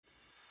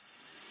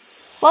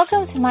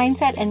Welcome to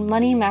Mindset and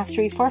Money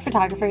Mastery for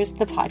Photographers,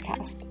 the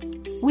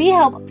podcast. We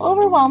help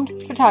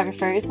overwhelmed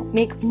photographers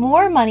make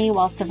more money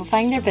while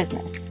simplifying their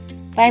business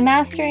by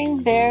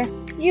mastering their,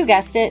 you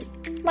guessed it,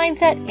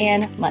 mindset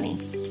and money.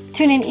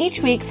 Tune in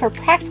each week for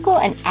practical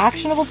and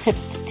actionable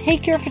tips to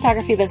take your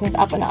photography business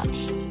up a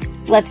notch.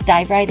 Let's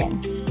dive right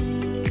in.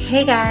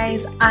 Hey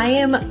guys, I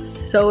am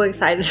so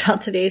excited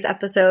about today's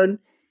episode.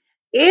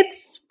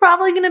 It's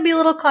probably going to be a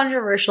little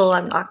controversial,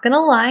 I'm not going to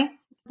lie.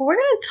 But we're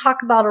going to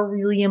talk about a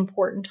really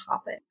important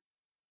topic.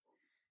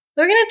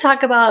 We're going to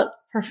talk about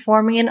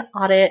performing an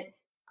audit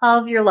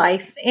of your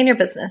life and your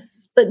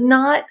business, but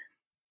not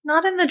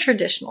in the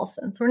traditional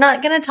sense. We're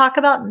not going to talk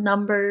about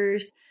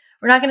numbers.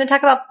 We're not going to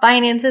talk about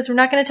finances. We're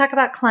not going to talk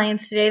about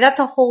clients today.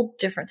 That's a whole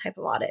different type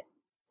of audit.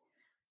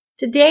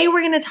 Today,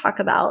 we're going to talk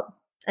about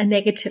a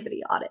negativity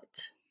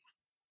audit.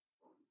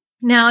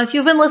 Now, if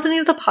you've been listening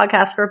to the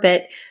podcast for a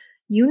bit,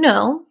 you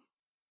know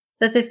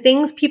that the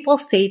things people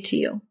say to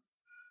you,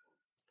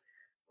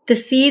 the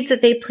seeds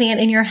that they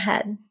plant in your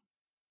head,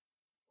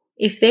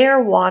 if they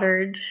are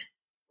watered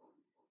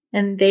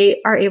and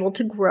they are able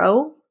to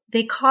grow,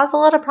 they cause a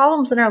lot of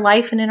problems in our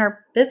life and in our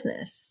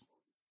business.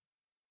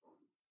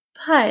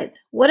 But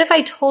what if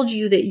I told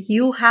you that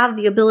you have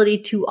the ability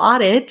to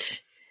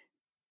audit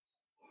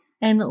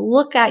and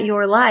look at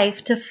your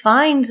life to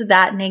find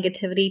that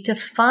negativity, to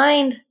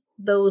find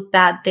those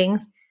bad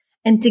things,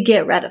 and to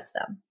get rid of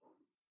them?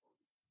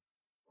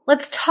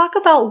 Let's talk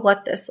about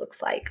what this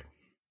looks like.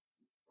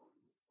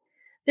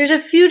 There's a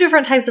few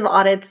different types of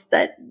audits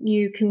that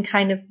you can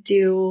kind of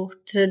do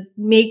to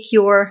make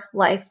your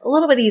life a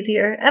little bit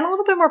easier and a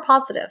little bit more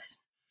positive.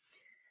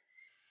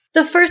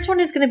 The first one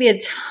is going to be a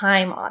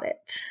time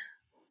audit.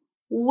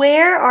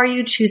 Where are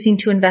you choosing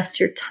to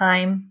invest your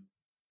time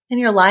in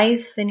your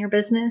life, in your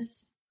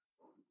business?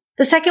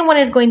 The second one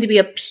is going to be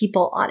a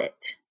people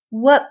audit.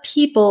 What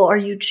people are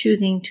you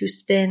choosing to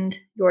spend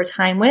your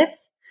time with,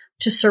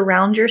 to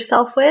surround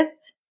yourself with,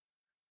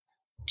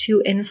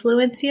 to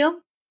influence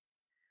you?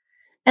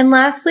 And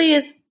lastly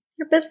is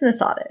your business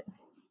audit.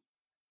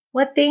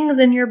 What things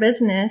in your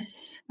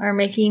business are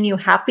making you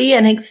happy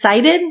and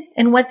excited,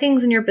 and what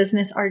things in your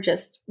business are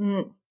just,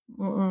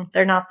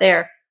 they're not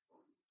there.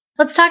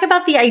 Let's talk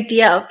about the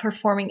idea of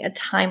performing a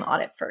time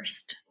audit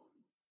first.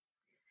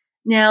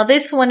 Now,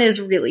 this one is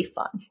really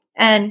fun,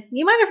 and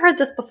you might have heard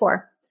this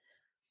before.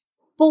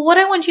 But what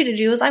I want you to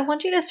do is I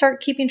want you to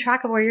start keeping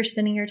track of where you're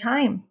spending your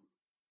time.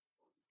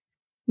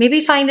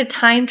 Maybe find a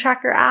time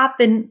tracker app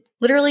and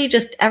literally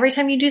just every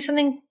time you do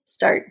something,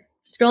 start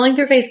scrolling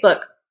through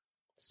Facebook.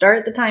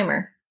 Start the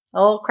timer.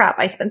 Oh crap,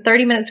 I spent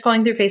 30 minutes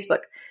scrolling through Facebook.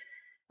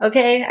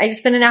 Okay, I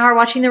just spent an hour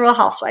watching The Real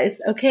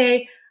Housewives.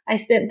 Okay, I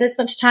spent this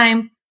much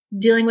time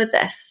dealing with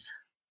this.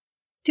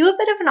 Do a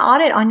bit of an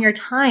audit on your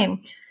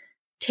time.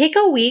 Take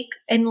a week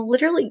and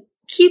literally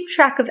keep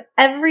track of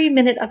every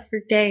minute of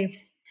your day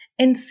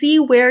and see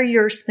where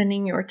you're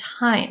spending your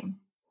time.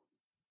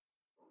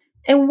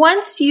 And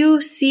once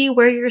you see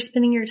where you're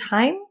spending your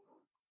time,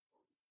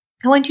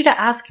 I want you to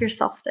ask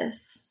yourself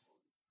this.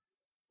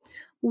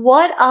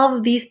 What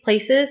of these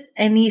places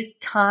and these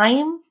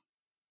time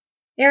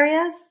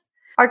areas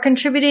are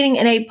contributing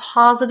in a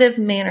positive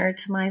manner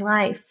to my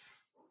life?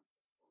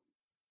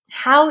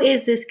 How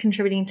is this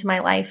contributing to my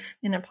life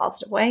in a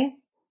positive way?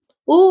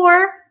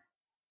 Or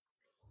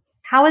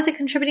how is it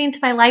contributing to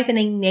my life in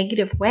a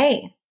negative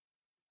way?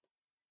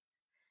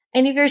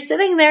 And if you're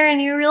sitting there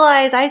and you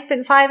realize I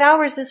spent 5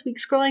 hours this week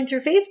scrolling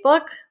through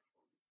Facebook,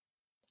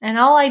 and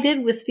all I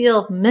did was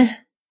feel meh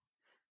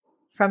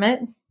from it,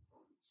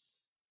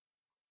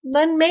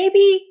 then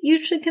maybe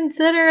you should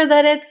consider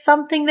that it's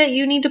something that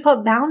you need to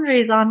put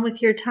boundaries on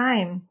with your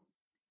time.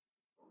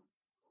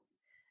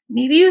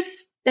 Maybe you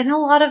spent a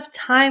lot of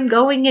time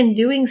going and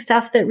doing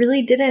stuff that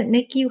really didn't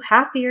make you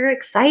happy or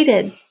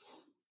excited.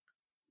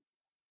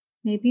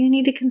 Maybe you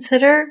need to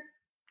consider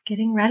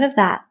getting rid of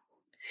that.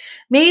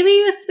 Maybe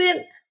you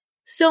spent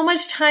so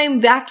much time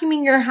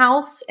vacuuming your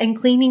house and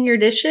cleaning your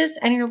dishes,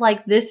 and you're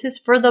like, this is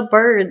for the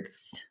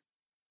birds.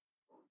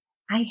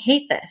 I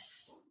hate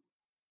this.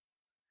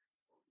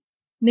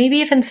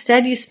 Maybe if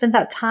instead you spent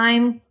that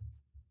time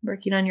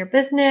working on your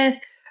business,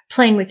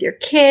 playing with your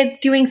kids,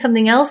 doing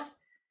something else,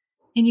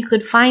 and you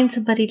could find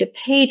somebody to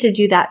pay to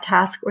do that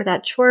task or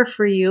that chore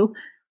for you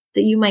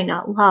that you might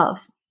not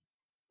love.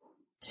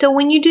 So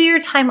when you do your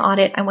time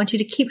audit, I want you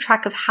to keep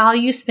track of how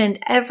you spend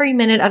every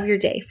minute of your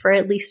day for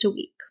at least a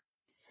week.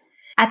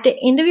 At the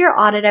end of your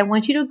audit, I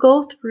want you to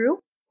go through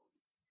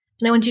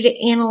and I want you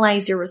to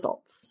analyze your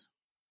results.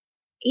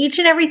 Each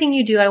and everything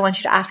you do, I want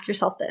you to ask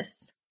yourself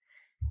this.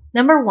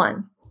 Number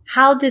one,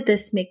 how did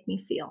this make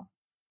me feel?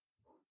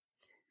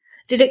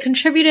 Did it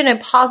contribute in a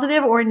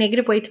positive or a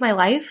negative way to my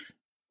life?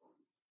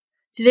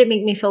 Did it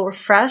make me feel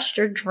refreshed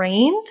or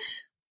drained?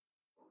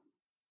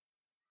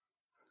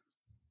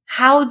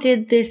 How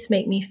did this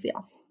make me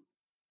feel?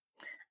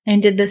 And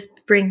did this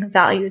bring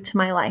value to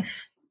my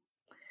life?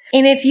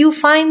 And if you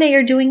find that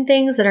you're doing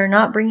things that are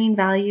not bringing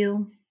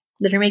value,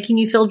 that are making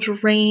you feel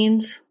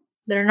drained,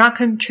 that are not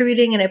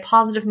contributing in a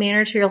positive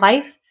manner to your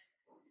life,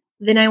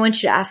 then I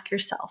want you to ask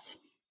yourself,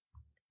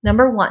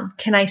 number 1,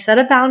 can I set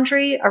a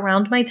boundary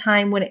around my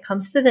time when it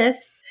comes to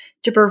this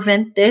to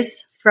prevent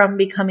this from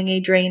becoming a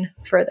drain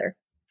further?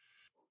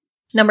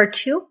 Number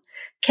 2,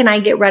 can I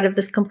get rid of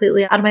this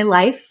completely out of my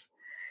life?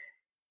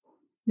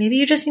 Maybe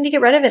you just need to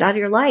get rid of it out of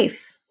your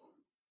life.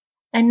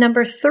 And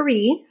number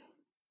 3,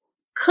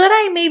 could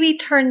I maybe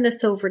turn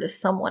this over to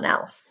someone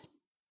else?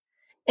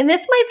 And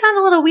this might sound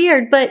a little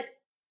weird, but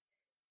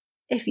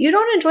if you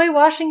don't enjoy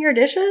washing your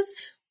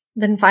dishes,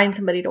 then find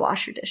somebody to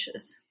wash your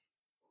dishes.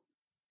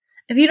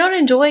 If you don't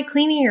enjoy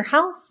cleaning your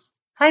house,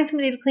 find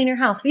somebody to clean your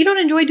house. If you don't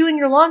enjoy doing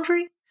your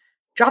laundry,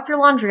 drop your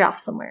laundry off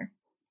somewhere.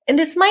 And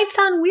this might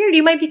sound weird.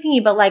 You might be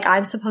thinking, but like,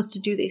 I'm supposed to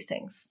do these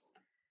things.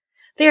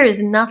 There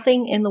is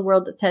nothing in the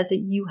world that says that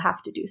you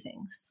have to do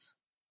things.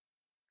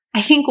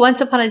 I think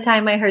once upon a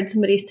time I heard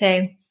somebody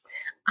say,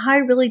 I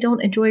really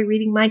don't enjoy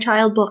reading my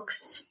child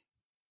books.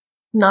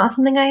 Not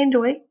something I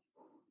enjoy.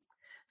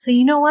 So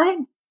you know what?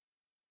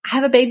 I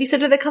have a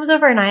babysitter that comes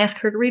over and I ask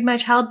her to read my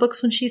child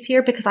books when she's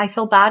here because I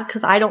feel bad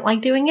because I don't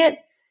like doing it.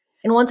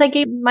 And once I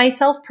gave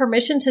myself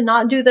permission to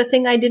not do the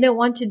thing I didn't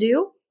want to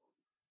do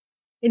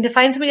and to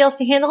find somebody else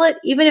to handle it,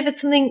 even if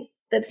it's something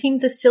that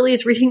seems as silly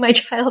as reading my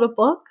child a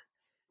book,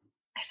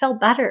 I felt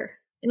better.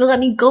 It'll let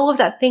me go of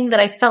that thing that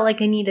I felt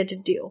like I needed to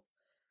do.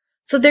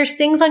 So there's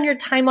things on your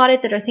time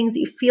audit that are things that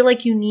you feel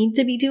like you need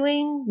to be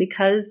doing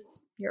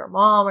because you're a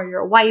mom or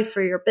you're a wife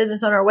or you're a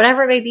business owner or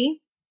whatever it may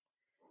be.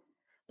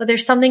 But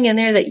there's something in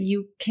there that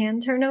you can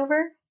turn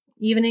over,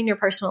 even in your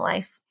personal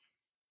life.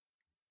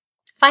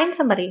 Find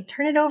somebody,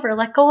 turn it over,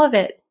 let go of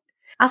it.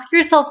 Ask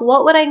yourself,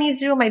 what would I need to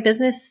do in my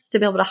business to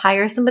be able to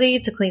hire somebody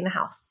to clean the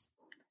house?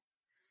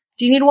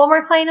 Do you need one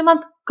more client a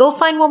month? Go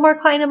find one more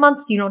client a month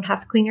so you don't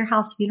have to clean your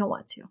house if you don't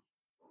want to.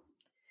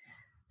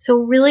 So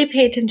really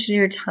pay attention to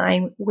your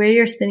time, where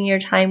you're spending your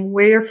time,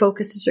 where your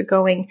focuses are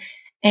going,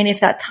 and if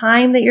that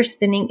time that you're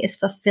spending is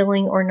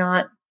fulfilling or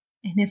not.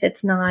 And if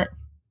it's not,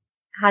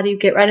 how do you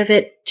get rid of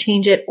it,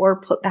 change it, or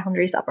put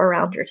boundaries up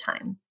around your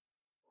time?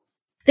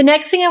 The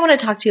next thing I want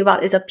to talk to you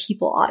about is a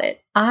people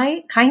audit.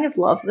 I kind of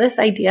love this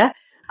idea.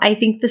 I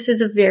think this is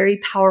a very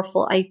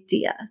powerful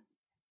idea.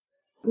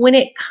 When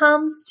it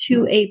comes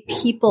to a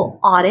people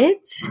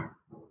audit,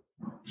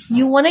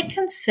 you want to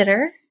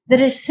consider that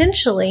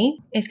essentially,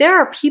 if there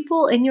are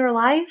people in your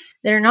life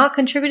that are not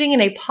contributing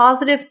in a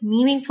positive,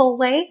 meaningful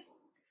way,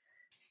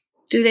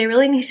 do they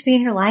really need to be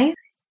in your life?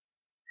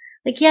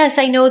 Like, yes,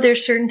 I know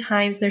there's certain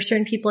times, there's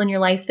certain people in your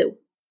life that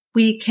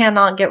we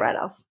cannot get rid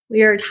of.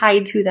 We are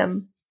tied to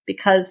them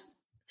because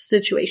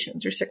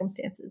situations or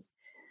circumstances.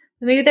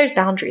 But maybe there's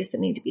boundaries that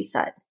need to be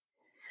set.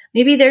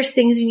 Maybe there's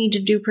things you need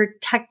to do to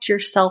protect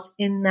yourself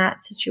in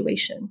that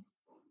situation.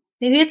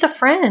 Maybe it's a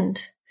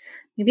friend.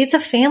 Maybe it's a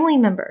family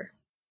member.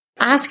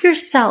 Ask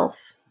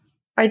yourself,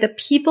 are the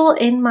people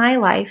in my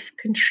life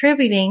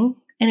contributing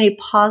in a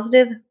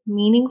positive,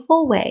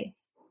 meaningful way,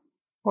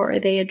 or are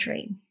they a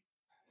drain?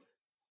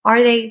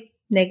 Are they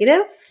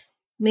negative?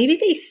 Maybe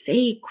they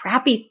say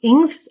crappy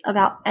things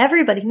about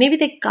everybody. Maybe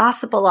they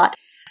gossip a lot.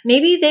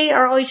 Maybe they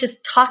are always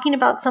just talking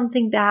about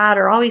something bad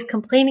or always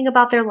complaining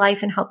about their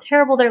life and how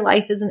terrible their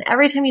life is. And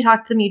every time you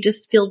talk to them, you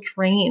just feel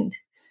drained.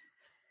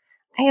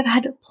 I have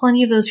had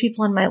plenty of those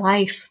people in my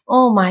life.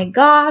 Oh my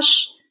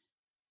gosh.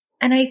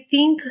 And I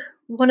think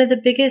one of the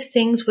biggest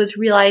things was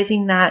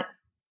realizing that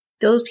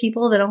those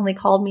people that only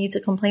called me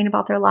to complain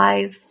about their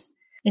lives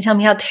and tell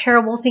me how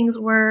terrible things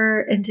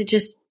were and to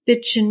just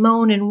bitch and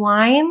moan and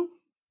whine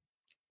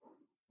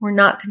were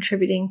not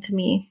contributing to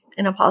me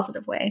in a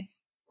positive way.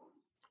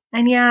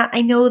 And yeah,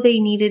 I know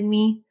they needed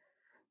me,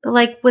 but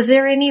like, was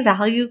there any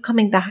value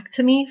coming back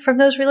to me from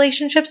those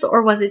relationships,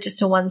 or was it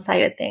just a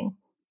one-sided thing?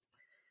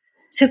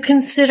 So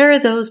consider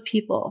those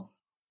people.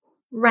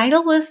 Write a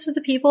list of the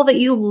people that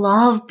you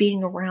love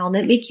being around,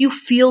 that make you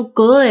feel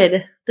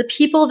good, the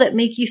people that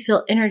make you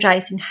feel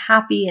energized and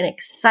happy and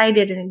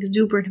excited and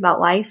exuberant about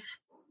life.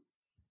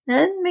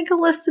 And make a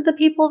list of the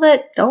people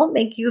that don't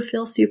make you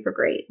feel super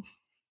great.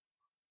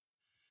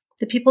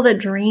 The people that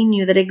drain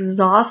you, that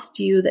exhaust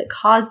you, that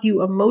cause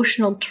you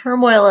emotional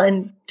turmoil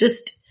and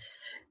just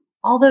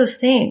all those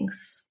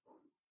things.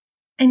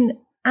 And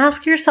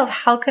ask yourself,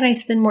 how can I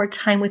spend more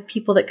time with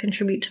people that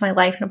contribute to my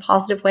life in a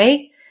positive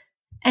way?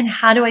 And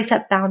how do I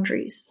set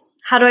boundaries?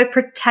 How do I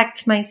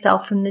protect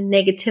myself from the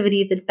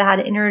negativity, the bad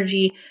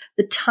energy,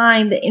 the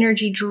time, the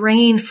energy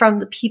drained from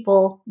the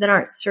people that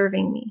aren't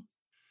serving me?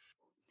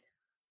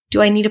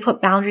 Do I need to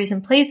put boundaries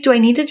in place? Do I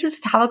need to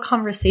just have a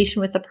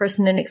conversation with the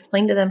person and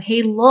explain to them,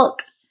 hey,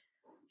 look,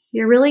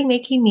 you're really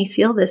making me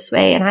feel this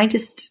way, and I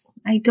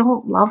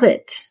don't love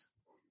it.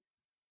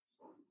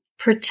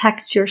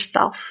 Protect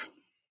yourself.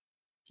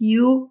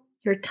 You,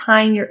 your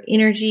time, your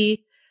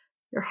energy,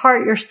 your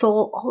heart, your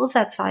soul, all of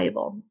that's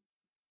valuable.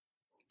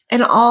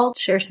 And I'll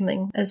share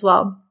something as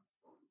well.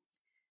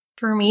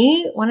 For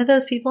me, one of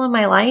those people in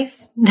my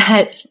life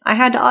that I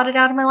had to audit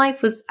out of my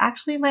life was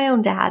actually my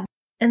own dad.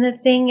 And the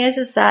thing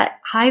is that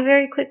I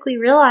very quickly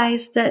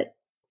realized that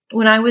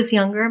when I was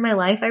younger in my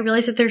life, I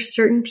realized that there's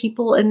certain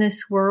people in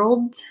this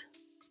world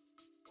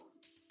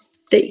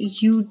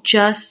that you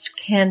just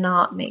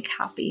cannot make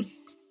happy.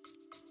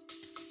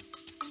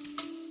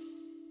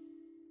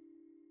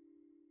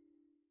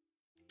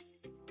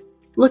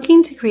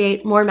 Looking to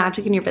create more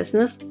magic in your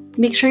business?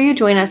 Make sure you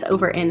join us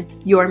over in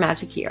Your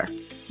Magic Year.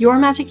 Your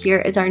Magic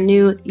Year is our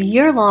new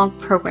year-long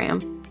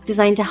program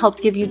designed to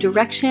help give you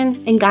direction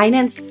and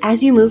guidance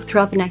as you move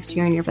throughout the next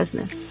year in your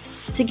business.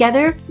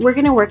 Together, we're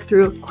going to work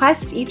through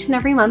quests each and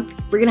every month.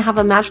 We're going to have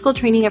a magical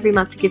training every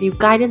month to give you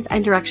guidance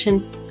and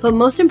direction. But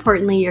most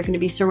importantly, you're going to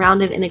be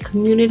surrounded in a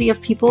community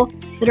of people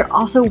that are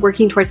also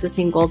working towards the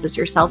same goals as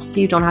yourself, so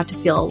you don't have to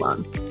feel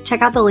alone.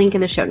 Check out the link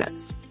in the show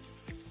notes.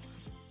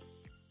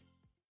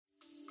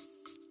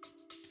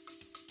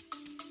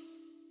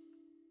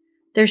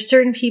 There's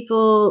certain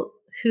people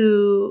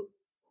who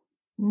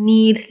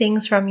need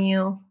things from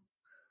you,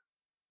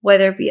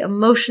 whether it be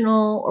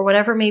emotional or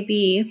whatever it may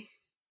be.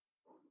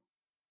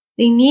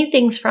 They need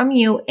things from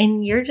you,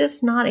 and you're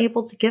just not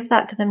able to give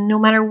that to them. No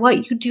matter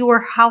what you do or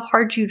how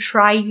hard you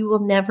try, you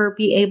will never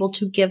be able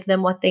to give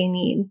them what they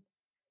need.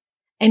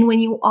 And when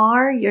you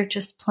are, you're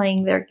just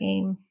playing their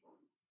game.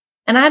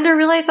 And I had to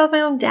realize that with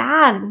my own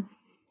dad,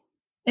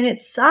 and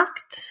it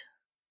sucked.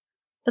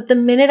 But the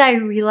minute I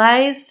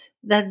realized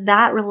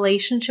that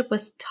relationship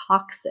was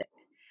toxic,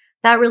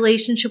 that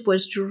relationship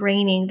was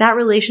draining, that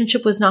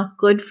relationship was not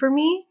good for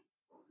me,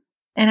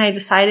 and I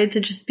decided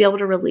to just be able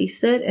to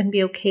release it and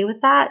be okay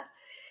with that,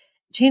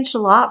 it changed a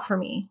lot for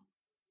me.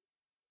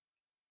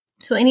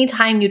 So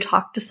anytime you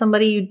talk to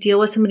somebody, you deal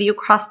with somebody, you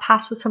cross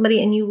paths with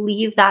somebody, and you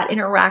leave that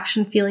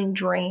interaction feeling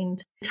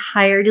drained,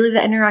 tired, you leave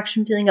that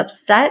interaction feeling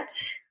upset,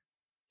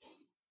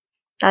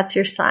 that's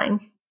your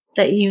sign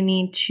that you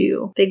need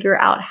to figure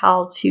out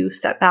how to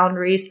set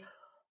boundaries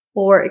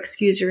or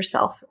excuse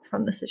yourself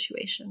from the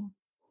situation.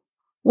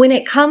 When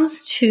it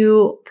comes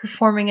to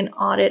performing an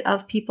audit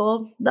of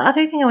people, the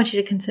other thing I want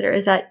you to consider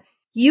is that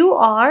you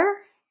are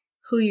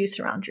who you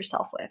surround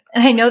yourself with.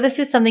 And I know this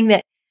is something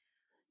that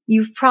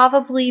you've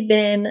probably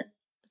been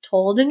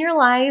told in your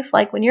life,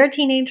 like when you're a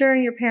teenager,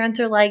 your parents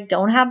are like,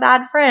 don't have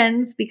bad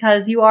friends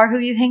because you are who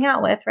you hang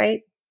out with,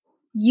 right?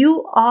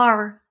 You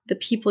are the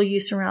people you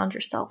surround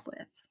yourself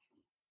with.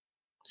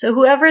 So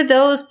whoever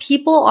those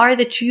people are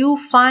that you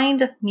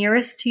find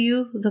nearest to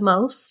you the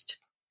most,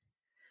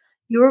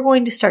 you're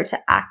going to start to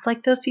act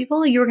like those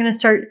people. You're going to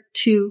start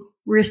to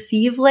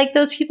receive like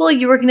those people.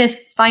 You are going to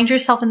find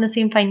yourself in the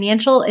same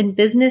financial and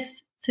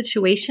business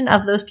situation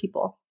of those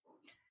people.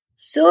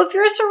 So if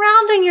you're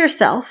surrounding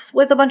yourself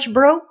with a bunch of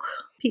broke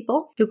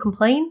people who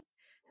complain,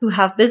 who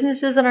have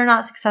businesses that are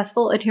not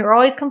successful, and who are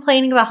always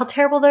complaining about how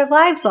terrible their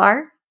lives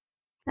are,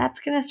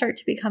 that's going to start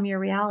to become your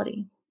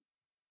reality.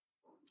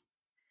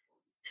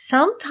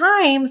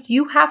 Sometimes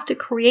you have to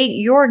create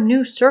your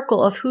new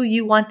circle of who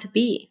you want to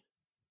be.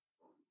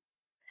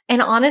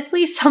 And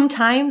honestly,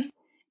 sometimes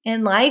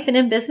in life and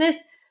in business,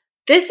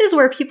 this is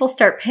where people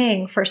start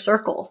paying for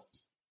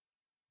circles.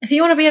 If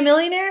you want to be a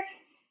millionaire,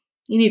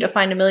 you need to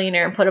find a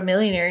millionaire and put a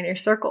millionaire in your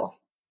circle.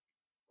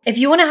 If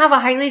you want to have a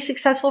highly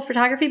successful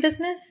photography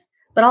business,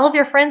 but all of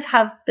your friends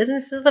have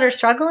businesses that are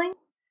struggling,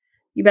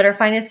 you better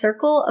find a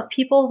circle of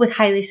people with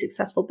highly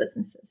successful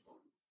businesses.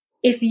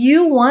 If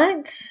you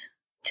want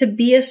to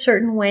be a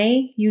certain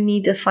way, you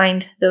need to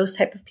find those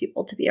type of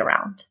people to be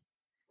around.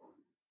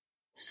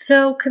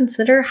 So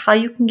consider how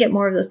you can get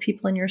more of those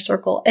people in your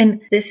circle.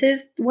 And this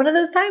is one of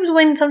those times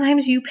when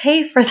sometimes you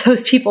pay for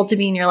those people to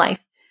be in your life,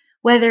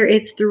 whether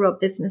it's through a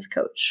business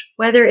coach,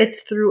 whether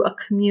it's through a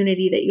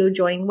community that you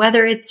join,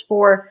 whether it's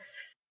for,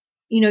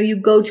 you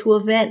go to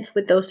events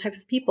with those type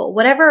of people,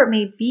 whatever it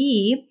may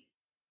be,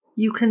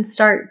 you can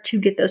start to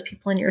get those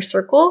people in your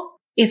circle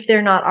if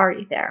they're not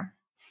already there.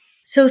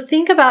 So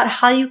think about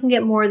how you can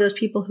get more of those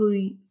people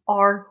who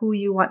are who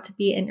you want to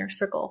be in your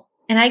circle.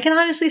 And I can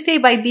honestly say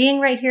by being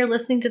right here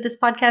listening to this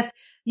podcast,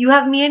 you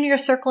have me in your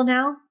circle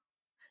now.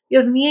 You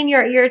have me in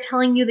your ear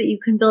telling you that you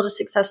can build a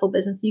successful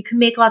business, you can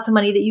make lots of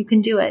money, that you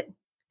can do it.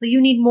 But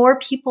you need more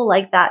people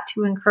like that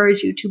to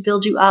encourage you, to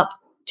build you up,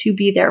 to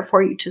be there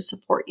for you, to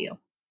support you.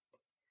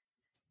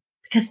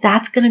 Because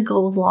that's going to go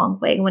a long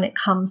way when it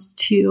comes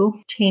to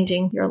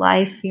changing your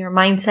life, your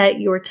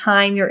mindset, your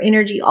time, your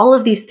energy. All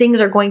of these things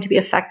are going to be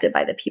affected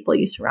by the people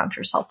you surround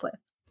yourself with.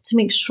 To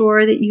make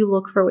sure that you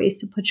look for ways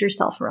to put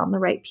yourself around the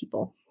right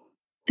people.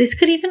 This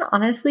could even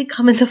honestly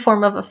come in the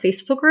form of a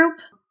Facebook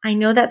group. I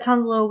know that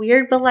sounds a little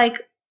weird, but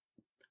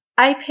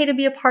I pay to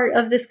be a part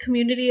of this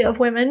community of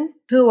women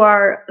who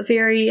are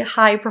very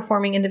high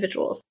performing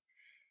individuals.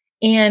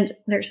 And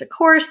there's a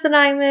course that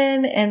I'm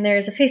in, and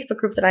there's a Facebook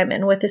group that I'm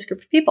in with this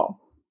group of people.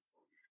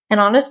 And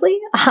honestly,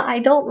 I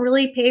don't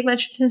really pay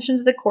much attention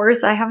to the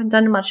course. I haven't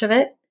done much of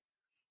it,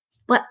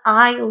 but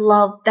I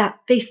love that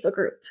Facebook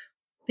group.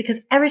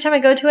 Because every time I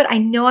go to it, I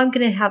know I'm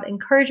going to have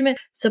encouragement,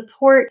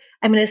 support.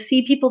 I'm going to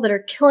see people that are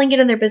killing it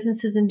in their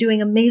businesses and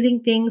doing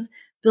amazing things,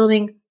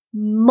 building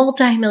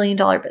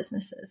multi-million-dollar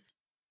businesses.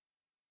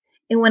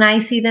 And when I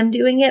see them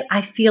doing it,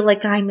 I feel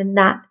like I'm in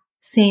that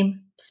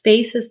same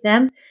space as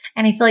them.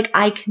 And I feel like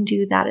I can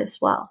do that as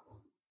well.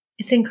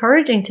 It's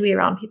encouraging to be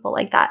around people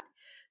like that.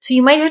 So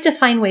you might have to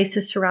find ways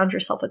to surround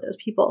yourself with those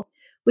people.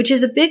 which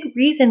is a big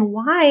reason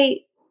why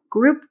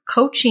group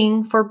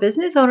coaching for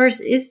business owners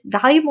is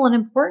valuable and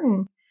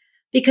important,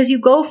 because you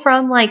go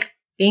from like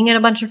being in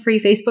a bunch of free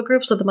Facebook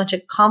groups with a bunch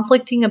of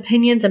conflicting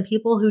opinions and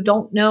people who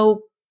don't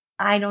know,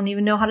 I don't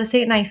even know how to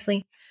say it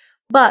nicely,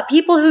 but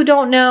people who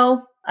don't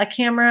know a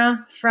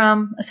camera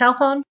from a cell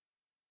phone,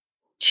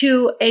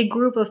 to a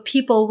group of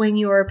people when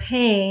you are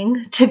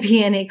paying to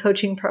be in a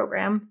coaching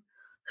program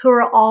who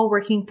are all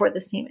working for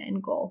the same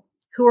end goal,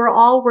 who are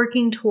all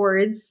working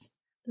towards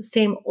the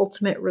same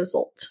ultimate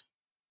result.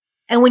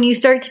 And when you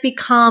start to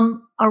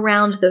become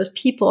around those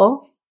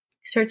people,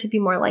 you start to be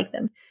more like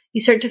them.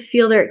 You start to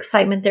feel their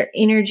excitement, their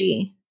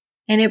energy,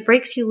 and it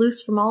breaks you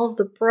loose from all of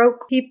the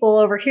broke people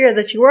over here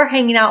that you were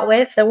hanging out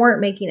with that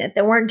weren't making it,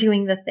 that weren't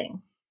doing the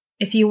thing.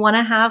 If you want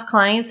to have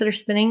clients that are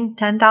spending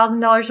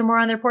 $10,000 or more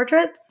on their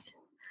portraits,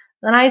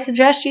 then I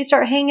suggest you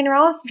start hanging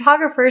around with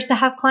photographers that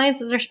have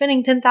clients that are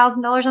spending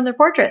 $10,000 on their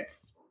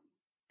portraits.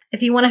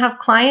 If you want to have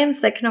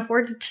clients that can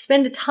afford to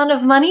spend a ton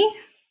of money,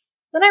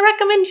 then I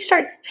recommend you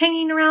start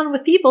hanging around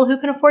with people who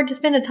can afford to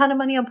spend a ton of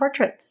money on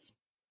portraits.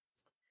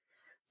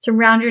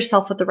 Surround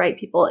yourself with the right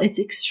people. It's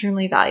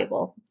extremely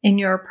valuable in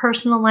your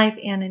personal life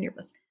and in your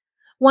business.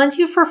 Once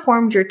you've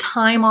performed your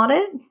time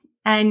audit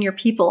and your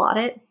people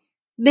audit,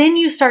 then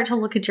you start to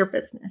look at your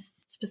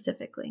business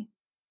specifically.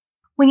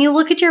 When you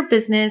look at your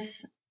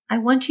business, I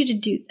want you to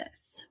do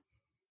this.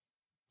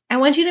 I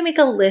want you to make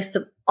a list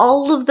of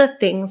all of the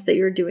things that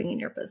you're doing in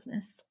your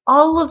business,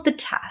 all of the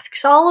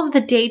tasks, all of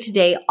the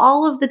day-to-day,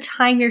 all of the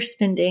time you're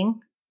spending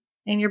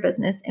in your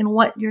business and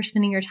what you're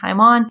spending your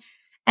time on,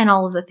 and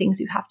all of the things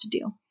you have to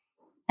do.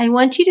 I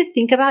want you to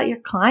think about your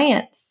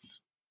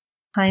clients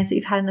that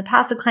you've had in the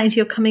past, the clients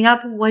you have coming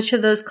up. Which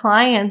of those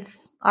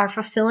clients are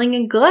fulfilling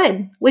and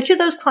good? Which of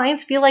those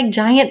clients feel like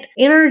giant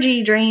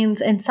energy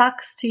drains and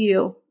sucks to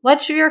you?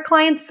 Which of your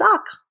clients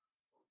suck?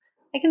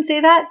 I can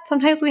say that.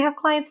 Sometimes we have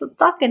clients that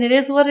suck, and it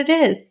is what it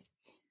is.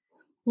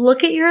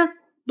 Look at your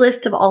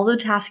list of all the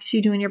tasks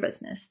you do in your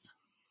business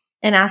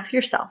and ask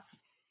yourself,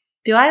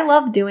 do I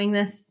love doing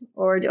this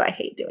or do I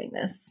hate doing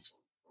this?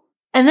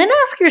 And then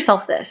ask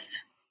yourself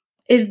this,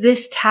 is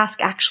this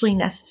task actually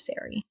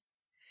necessary?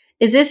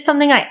 Is this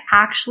something I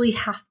actually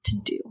have to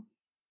do?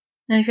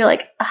 And if you're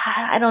like,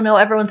 I don't know,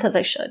 everyone says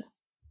I should,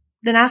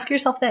 then ask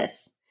yourself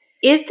this,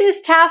 is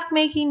this task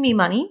making me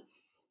money?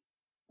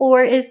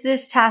 Or is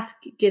this task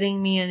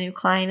getting me a new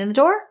client in the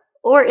door?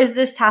 Or is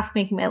this task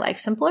making my life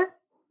simpler?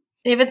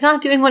 And if it's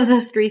not doing one of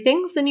those three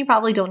things, then you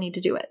probably don't need to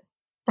do it.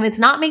 If it's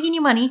not making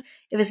you money,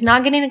 if it's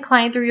not getting a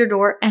client through your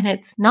door, and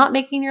it's not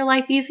making your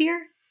life easier,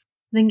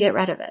 then get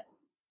rid of it.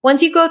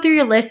 Once you go through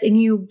your list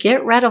and you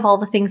get rid of all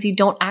the things you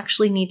don't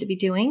actually need to be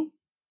doing,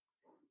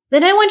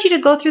 then I want you to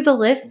go through the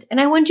list and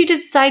I want you to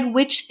decide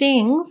which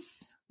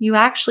things you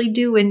actually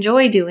do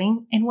enjoy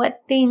doing and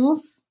what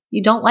things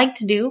you don't like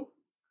to do.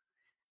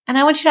 And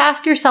I want you to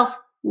ask yourself,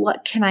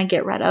 what can I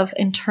get rid of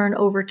and turn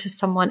over to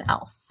someone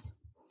else?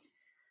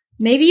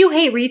 Maybe you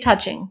hate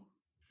retouching.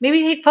 Maybe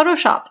you hate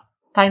Photoshop.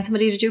 Find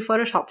somebody to do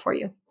Photoshop for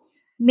you.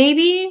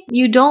 Maybe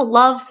you don't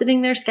love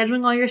sitting there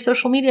scheduling all your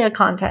social media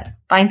content.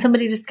 Find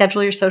somebody to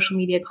schedule your social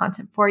media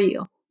content for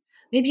you.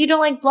 Maybe you don't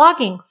like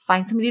blogging.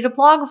 Find somebody to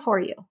blog for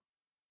you.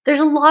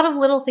 There's a lot of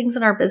little things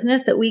in our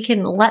business that we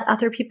can let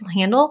other people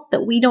handle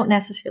that we don't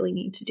necessarily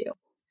need to do.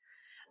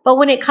 But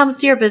when it comes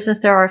to your business,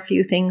 there are a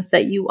few things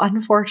that you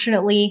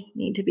unfortunately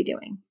need to be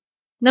doing.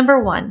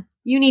 Number one,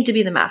 you need to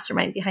be the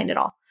mastermind behind it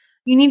all.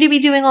 You need to be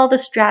doing all the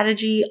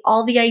strategy,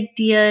 all the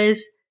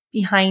ideas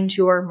behind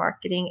your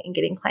marketing and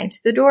getting clients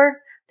to the door.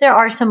 There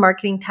are some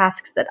marketing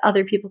tasks that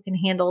other people can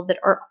handle that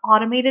are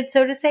automated,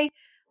 so to say,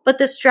 but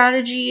the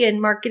strategy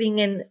and marketing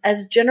and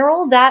as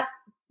general, that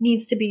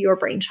needs to be your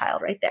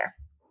brainchild right there.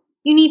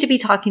 You need to be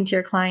talking to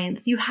your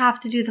clients. You have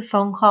to do the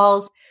phone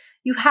calls.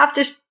 You have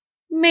to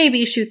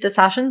maybe shoot the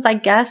sessions. I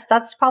guess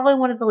that's probably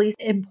one of the least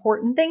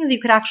important things. You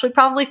could actually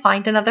probably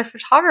find another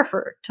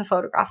photographer to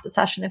photograph the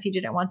session if you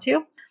didn't want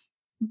to.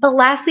 But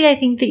lastly, I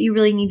think that you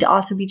really need to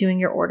also be doing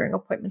your ordering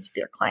appointments with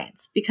your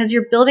clients because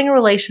you're building a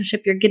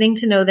relationship, you're getting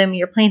to know them,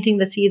 you're planting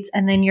the seeds,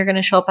 and then you're going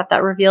to show up at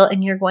that reveal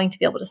and you're going to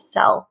be able to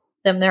sell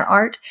them their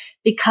art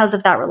because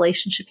of that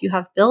relationship you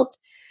have built.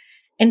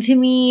 And to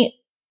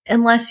me,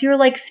 unless you're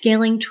like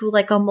scaling to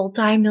like a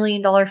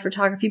multi-million-dollar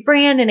photography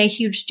brand in a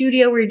huge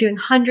studio where you're doing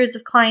hundreds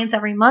of clients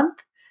every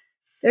month,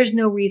 there's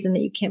no reason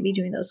that you can't be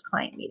doing those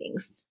client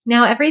meetings.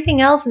 Now, everything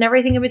else and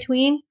everything in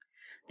between,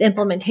 the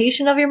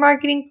implementation of your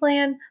marketing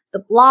plan,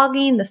 the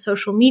blogging, the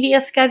social media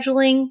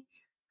scheduling,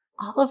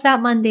 all of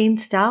that mundane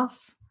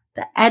stuff,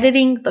 the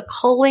editing, the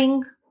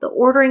culling, the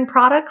ordering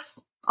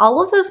products,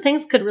 all of those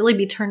things could really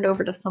be turned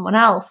over to someone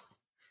else.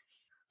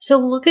 So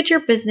look at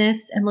your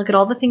business and look at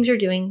all the things you're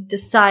doing.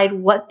 Decide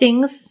what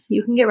things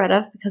you can get rid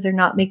of because they're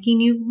not making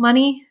you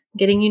money,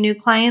 getting you new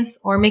clients,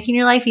 or making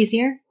your life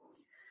easier.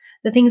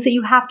 The things that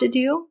you have to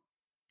do,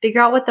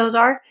 figure out what those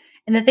are.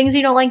 And the things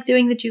you don't like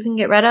doing that you can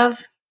get rid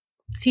of,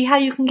 see how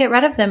you can get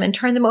rid of them and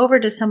turn them over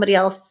to somebody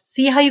else.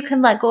 See how you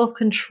can let go of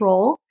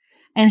control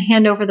and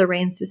hand over the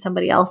reins to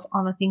somebody else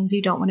on the things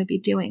you don't want to be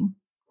doing.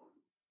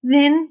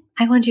 then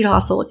I want you to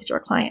also look at your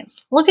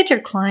clients. Look at your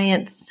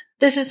clients.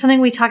 This is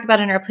something we talked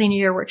about in our Plan Your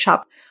Year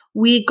workshop.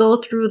 We go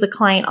through the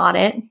client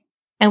audit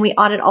and we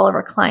audit all of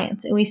our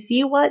clients and we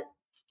see what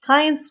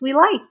clients we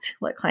liked,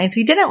 what clients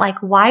we didn't like,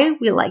 why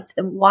we liked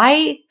them,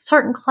 why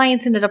certain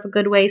clients ended up a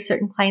good way,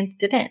 certain clients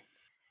didn't.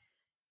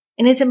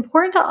 And it's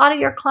important to audit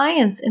your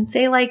clients and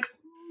say like,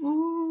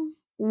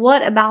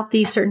 what about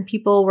these certain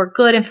people were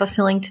good and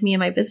fulfilling to me in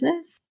my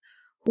business?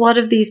 What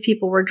of these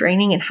people were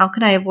draining and how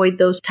can I avoid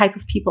those type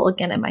of people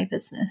again in my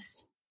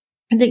business?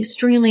 It's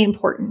extremely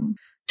important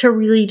to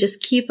really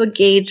just keep a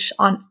gauge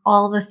on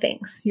all the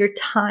things, your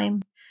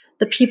time,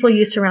 the people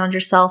you surround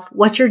yourself,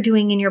 what you're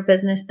doing in your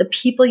business, the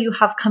people you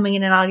have coming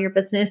in and out of your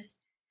business.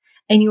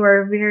 And you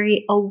are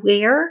very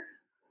aware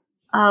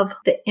of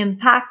the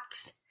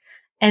impacts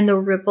and the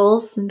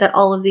ripples that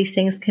all of these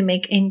things can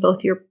make in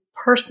both your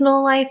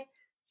personal life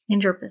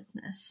and your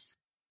business.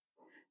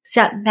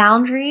 Set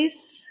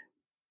boundaries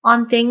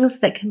on things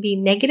that can be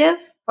negative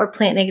or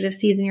plant negative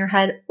seeds in your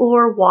head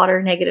or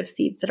water negative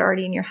seeds that are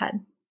already in your head.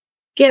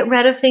 Get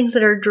rid of things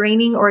that are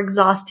draining or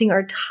exhausting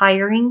or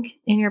tiring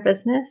in your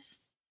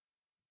business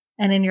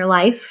and in your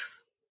life,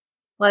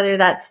 whether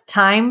that's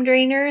time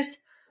drainers,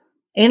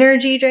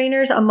 energy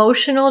drainers,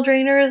 emotional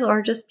drainers,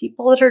 or just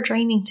people that are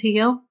draining to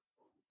you.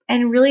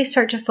 And really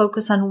start to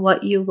focus on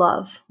what you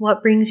love,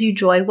 what brings you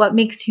joy, what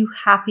makes you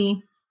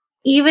happy.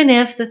 Even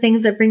if the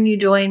things that bring you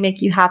joy and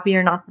make you happy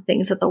are not the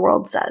things that the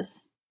world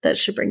says that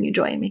should bring you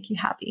joy and make you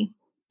happy.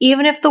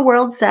 Even if the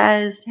world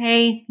says,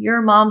 hey, you're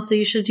a mom, so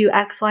you should do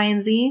X, Y,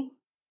 and Z.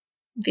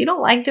 If you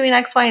don't like doing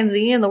X, Y, and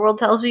Z and the world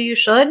tells you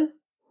should,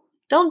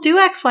 don't do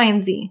X, Y,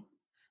 and Z.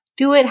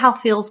 Do it how it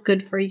feels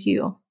good for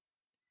you.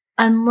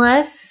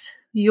 Unless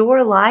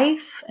your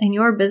life and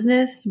your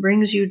business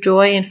brings you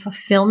joy and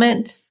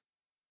fulfillment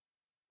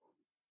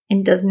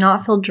and does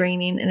not feel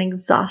draining and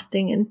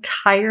exhausting and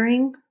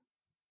tiring,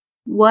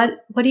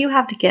 what do you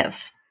have to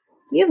give?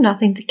 You have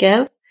nothing to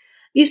give.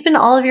 You spend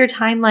all of your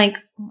time, like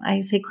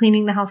I say,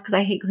 cleaning the house because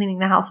I hate cleaning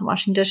the house and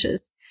washing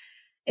dishes.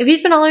 If you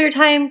spend all of your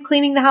time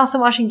cleaning the house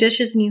and washing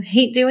dishes and you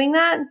hate doing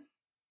that,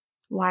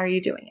 why are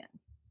you doing it?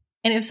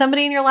 And if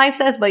somebody in your life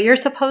says, but you're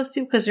supposed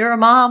to because you're a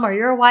mom or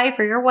you're a wife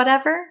or you're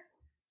whatever,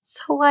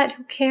 so what?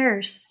 Who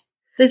cares?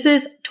 This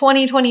is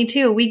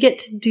 2022. We get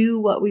to do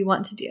what we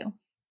want to do.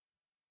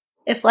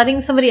 If letting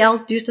somebody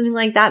else do something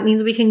like that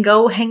means we can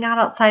go hang out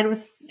outside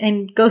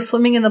and go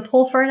swimming in the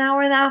pool for an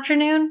hour in the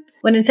afternoon,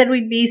 when instead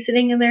we'd be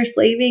sitting in there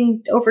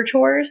slaving over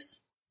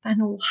chores,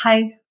 then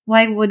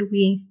why would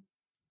we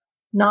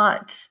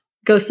not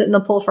go sit in the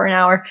pool for an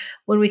hour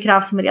when we could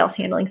have somebody else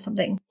handling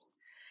something?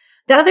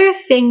 The other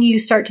thing you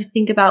start to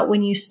think about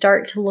when you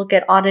start to look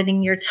at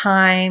auditing your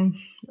time,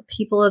 the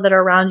people that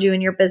are around you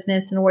in your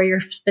business and where you're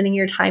spending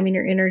your time and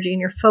your energy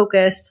and your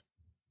focus,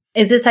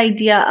 is this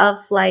idea of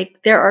like,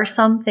 there are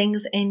some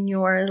things in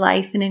your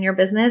life and in your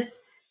business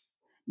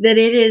that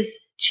it is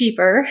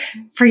cheaper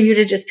for you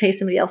to just pay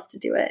somebody else to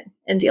do it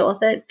and deal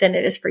with it than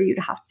it is for you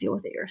to have to deal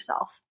with it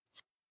yourself.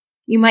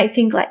 You might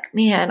think like,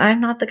 man, I'm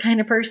not the kind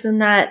of person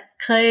that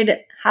could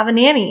have a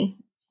nanny.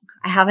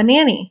 I have a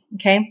nanny.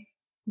 Okay.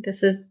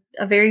 This is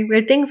a very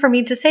weird thing for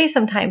me to say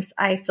sometimes.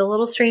 I feel a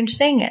little strange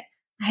saying it.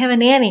 I have a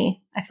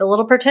nanny. I feel a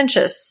little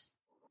pretentious.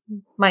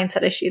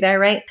 Mindset issue there,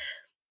 right?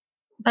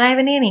 But I have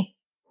a nanny.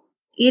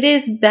 It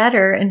is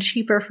better and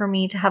cheaper for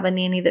me to have a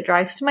nanny that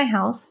drives to my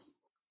house,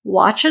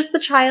 watches the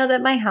child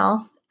at my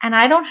house, and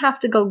I don't have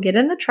to go get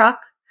in the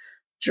truck,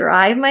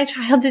 drive my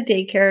child to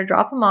daycare,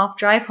 drop him off,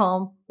 drive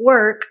home,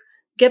 work,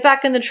 get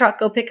back in the truck,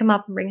 go pick him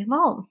up and bring him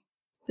home.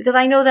 Because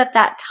I know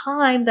that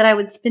time that I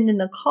would spend in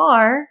the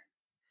car,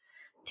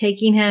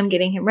 taking him,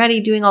 getting him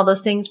ready, doing all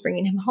those things,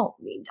 bringing him home,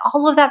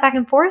 all of that back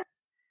and forth,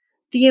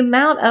 the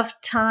amount of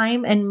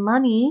time and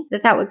money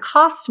that would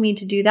cost me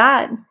to do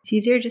that, it's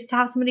easier just to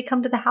have somebody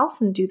come to the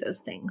house and do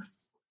those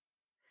things.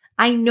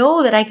 I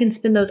know that I can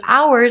spend those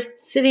hours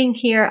sitting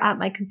here at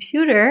my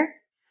computer,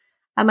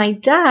 at my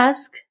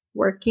desk,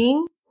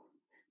 working,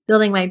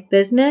 building my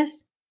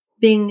business,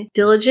 being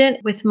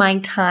diligent with my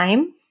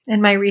time and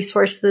my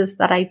resources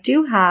that I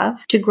do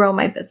have to grow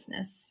my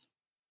business,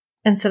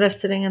 instead of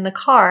sitting in the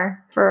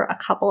car for a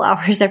couple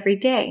hours every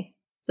day.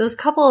 Those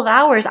couple of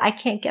hours I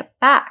can't get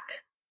back.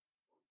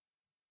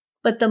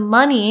 But the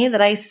money that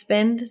I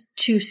spend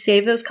to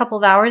save those couple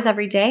of hours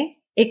every day,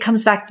 it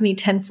comes back to me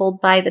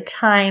tenfold by the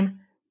time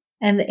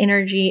and the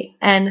energy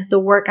and the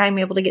work I'm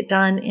able to get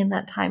done in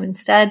that time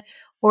instead.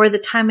 Or the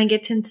time I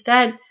get to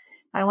instead,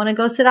 I want to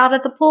go sit out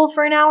at the pool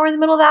for an hour in the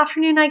middle of the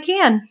afternoon, I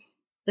can,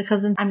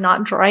 because I'm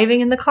not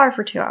driving in the car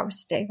for 2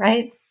 hours a day,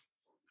 right?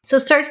 So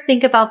start to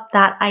think about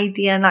that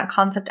idea and that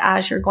concept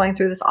as you're going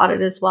through this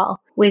audit as well,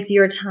 with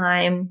your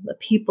time, the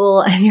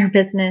people, and your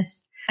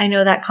business. I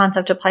know that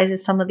concept applies to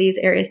some of these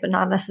areas, but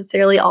not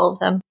necessarily all of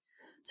them.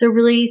 So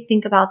really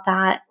think about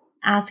that.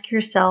 Ask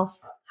yourself,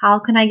 how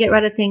can I get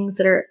rid of things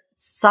that are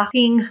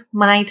sucking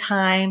my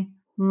time,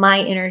 my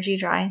energy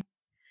dry?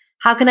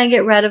 How can I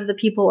get rid of the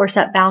people or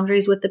set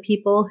boundaries with the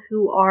people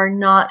who are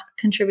not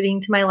contributing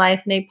to my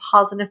life in a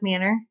positive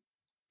manner?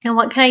 And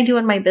what can I do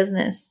in my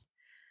business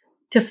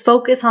to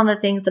focus on the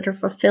things that are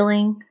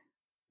fulfilling,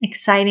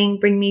 exciting,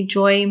 bring me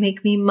joy,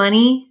 make me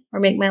money, or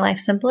make my life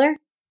simpler?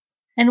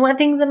 And what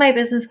things in my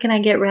business can I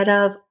get rid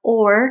of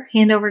or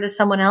hand over to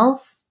someone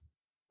else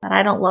that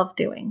I don't love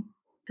doing?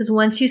 Because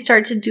once you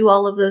start to do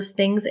all of those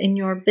things in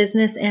your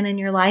business and in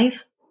your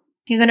life,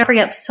 you're going to free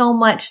up so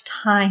much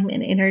time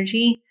and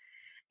energy,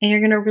 and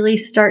you're going to really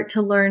start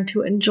to learn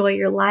to enjoy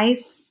your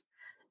life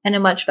in a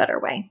much better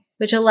way,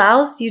 which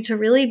allows you to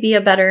really be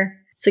a better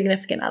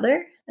significant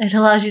other. It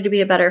allows you to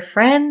be a better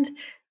friend,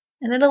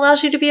 and it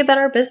allows you to be a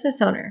better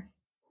business owner.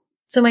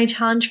 So my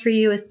challenge for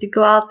you is to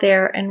go out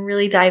there and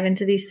really dive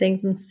into these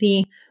things and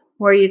see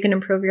where you can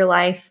improve your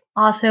life.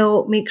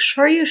 Also, make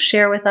sure you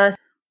share with us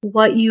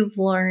what you've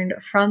learned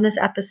from this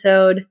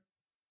episode.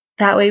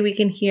 That way we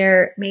can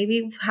hear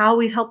maybe how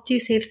we've helped you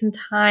save some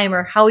time,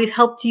 or how we've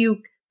helped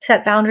you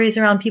set boundaries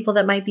around people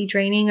that might be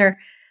draining, or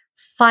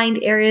find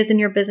areas in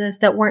your business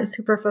that weren't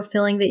super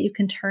fulfilling that you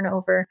can turn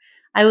over.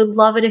 I would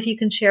love it if you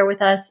can share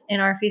with us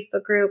in our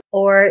Facebook group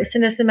or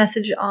send us a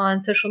message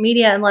on social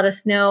media and let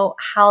us know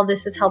how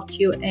this has helped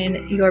you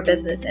in your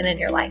business and in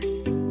your life.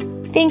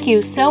 Thank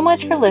you so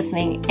much for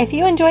listening. If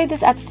you enjoyed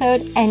this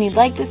episode and you'd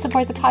like to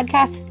support the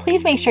podcast,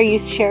 please make sure you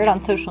share it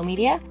on social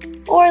media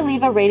or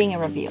leave a rating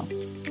and review.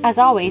 As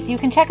always, you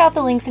can check out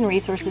the links and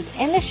resources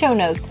in the show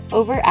notes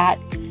over at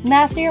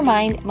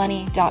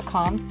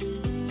masteryourmindmoney.com.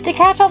 To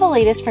catch all the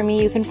latest from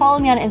me, you can follow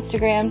me on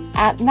Instagram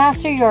at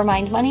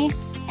masteryourmindmoney.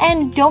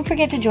 And don't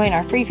forget to join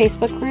our free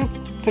Facebook group,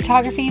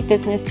 Photography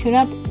Business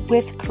Tune-Up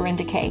with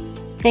Corinda Kay.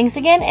 Thanks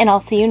again, and I'll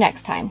see you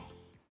next time.